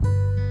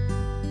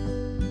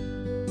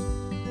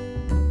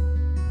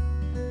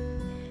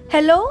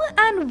Hello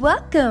and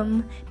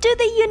welcome to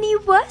the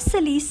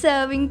universally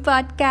serving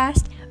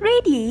podcast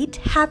Radiate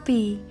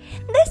Happy.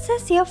 This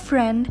is your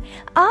friend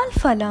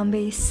Alpha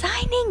Lambe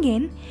signing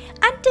in,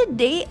 and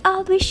today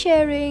I'll be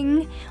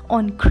sharing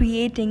on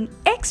creating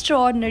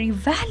extraordinary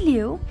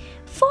value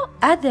for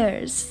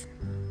others.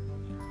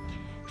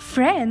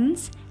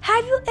 Friends,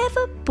 have you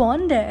ever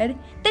pondered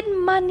that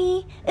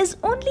money is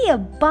only a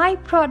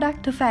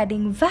byproduct of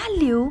adding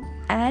value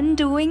and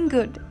doing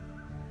good?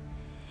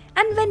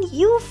 And when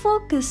you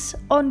focus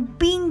on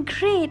being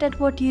great at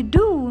what you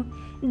do,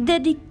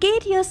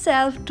 dedicate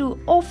yourself to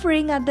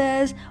offering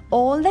others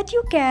all that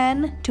you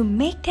can to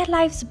make their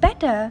lives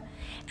better,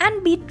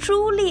 and be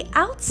truly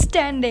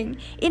outstanding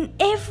in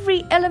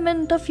every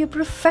element of your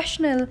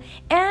professional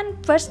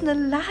and personal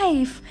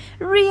life,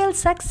 real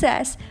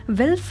success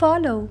will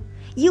follow.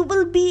 You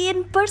will be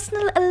in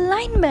personal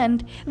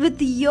alignment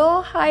with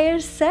your higher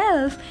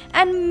self,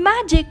 and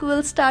magic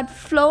will start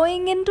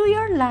flowing into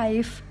your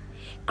life,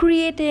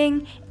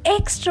 creating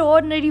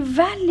extraordinary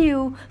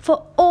value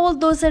for all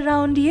those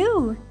around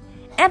you.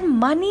 And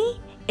money,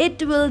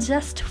 it will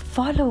just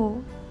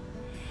follow.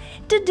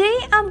 Today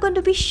I'm going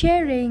to be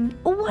sharing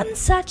one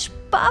such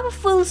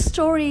powerful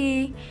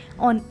story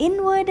on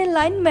inward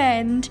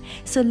alignment.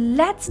 So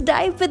let's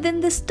dive within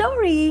the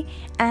story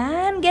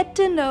and get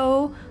to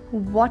know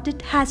what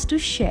it has to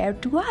share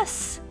to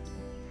us.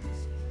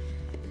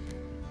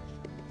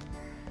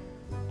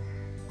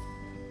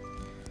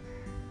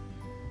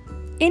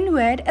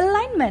 Inward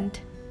alignment.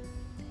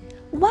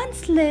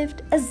 Once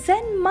lived a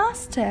Zen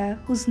master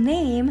whose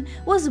name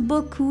was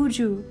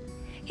Bokuju.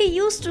 He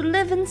used to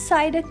live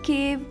inside a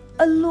cave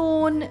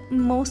alone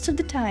most of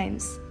the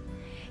times.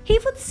 He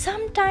would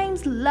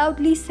sometimes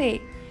loudly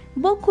say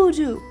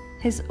Bokuju,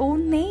 his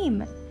own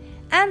name,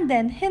 and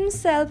then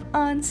himself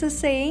answer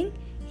saying,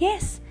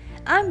 "Yes,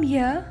 I'm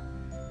here."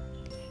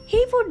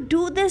 He would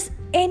do this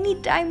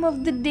any time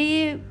of the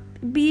day,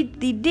 be it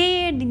the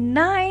day, the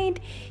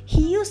night.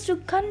 He used to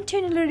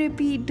continually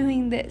repeat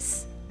doing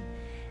this.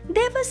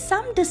 There were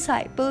some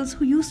disciples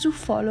who used to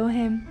follow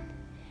him.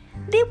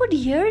 They would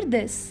hear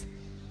this.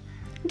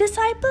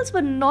 Disciples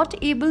were not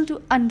able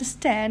to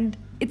understand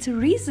its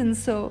reason,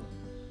 so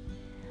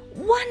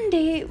one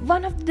day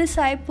one of the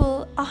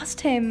disciples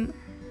asked him,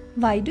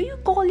 "Why do you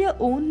call your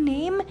own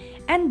name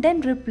and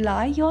then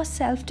reply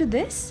yourself to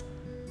this?"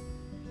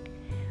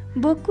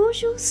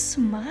 Bokuju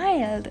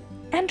smiled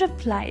and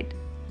replied,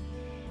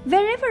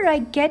 "Wherever I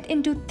get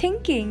into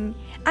thinking,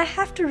 I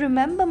have to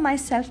remember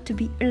myself to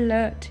be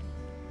alert.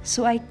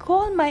 So I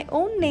call my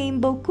own name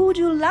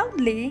Bokuju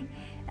loudly,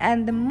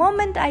 and the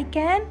moment I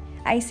can,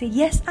 I say,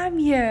 'Yes, I'm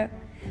here.'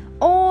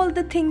 All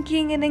the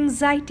thinking and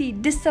anxiety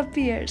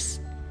disappears."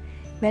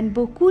 When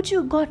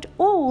Bokuju got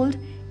old,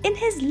 in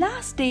his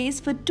last days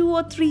for 2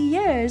 or 3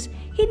 years,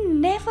 he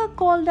never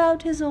called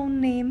out his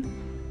own name.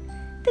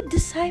 The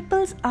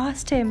disciples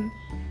asked him,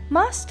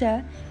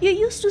 "Master, you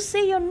used to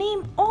say your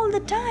name all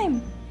the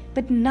time,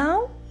 but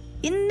now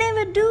you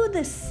never do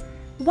this.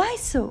 Why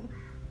so?"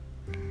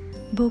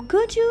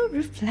 Bokuju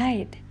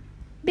replied,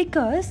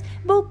 "Because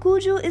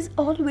Bokuju is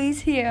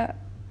always here.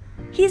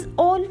 He is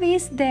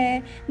always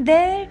there,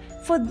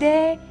 for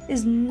there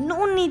is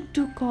no need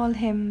to call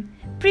him.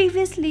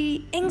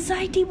 Previously,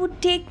 anxiety would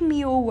take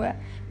me over,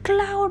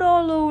 cloud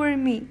all over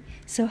me.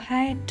 So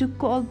I had to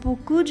call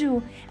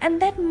Bokuju,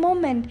 and that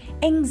moment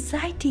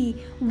anxiety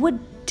would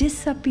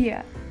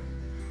disappear."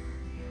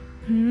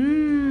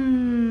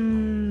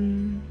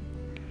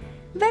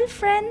 Well,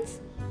 friends,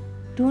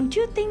 don't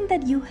you think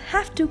that you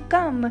have to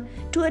come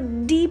to a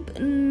deep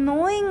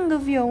knowing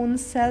of your own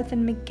self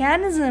and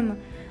mechanism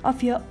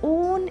of your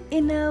own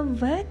inner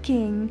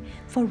working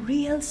for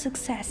real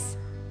success?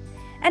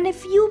 And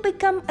if you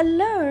become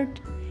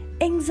alert,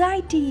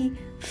 anxiety,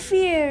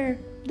 fear,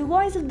 the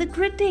voice of the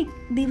critic,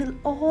 they will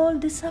all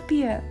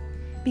disappear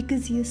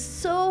because you're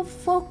so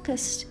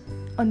focused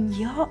on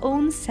your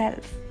own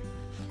self.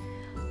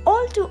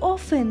 All too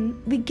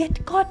often, we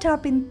get caught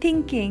up in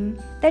thinking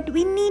that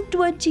we need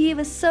to achieve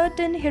a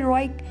certain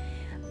heroic,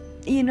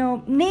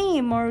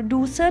 name or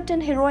do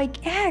certain heroic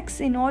acts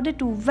in order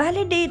to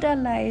validate our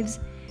lives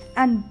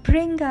and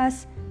bring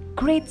us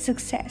great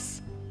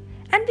success.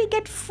 And we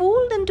get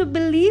fooled into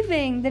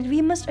believing that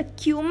we must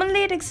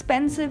accumulate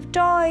expensive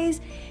toys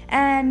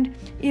and,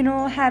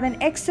 have an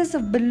excess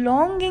of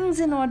belongings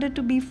in order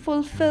to be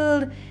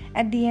fulfilled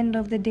at the end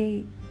of the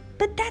day.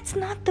 But that's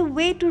not the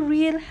way to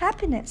real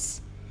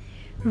happiness.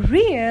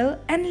 Real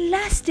and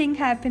lasting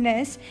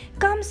happiness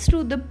comes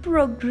through the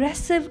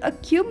progressive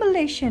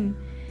accumulation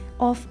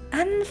of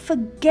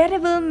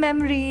unforgettable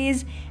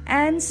memories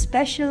and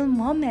special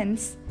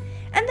moments.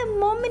 And the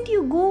moment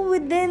you go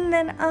within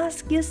and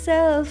ask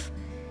yourself,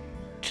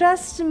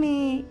 trust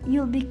me,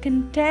 you'll be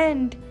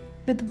content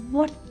with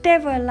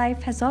whatever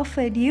life has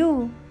offered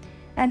you.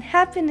 And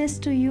happiness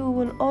to you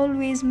will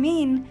always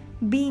mean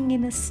being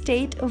in a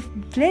state of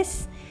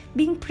bliss,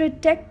 being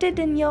protected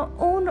in your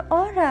own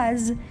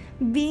auras,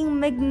 being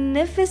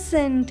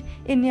magnificent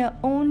in your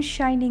own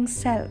shining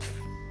self.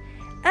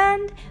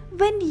 And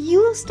when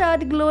you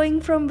start glowing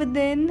from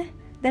within,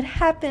 that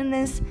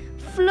happiness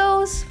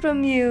flows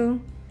from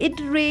you. It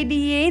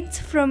radiates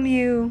from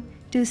you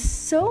to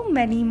so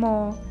many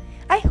more.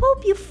 I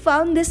hope you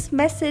found this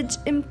message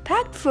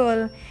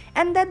impactful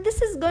and that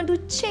this is going to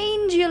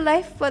change your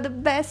life for the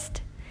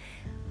best.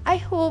 I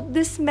hope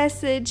this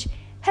message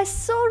has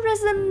so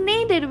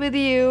resonated with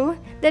you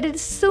that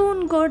it's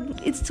soon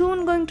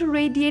going to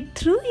radiate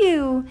through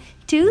you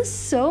to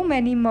so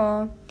many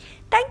more.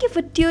 Thank you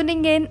for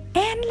tuning in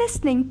and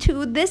listening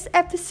to this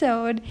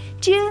episode.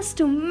 Cheers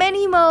to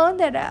many more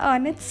that are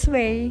on its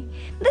way.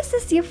 This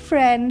is your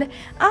friend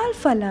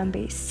Alpha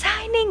Lambe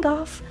signing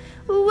off,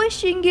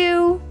 wishing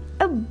you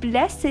a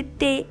blessed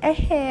day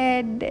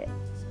ahead.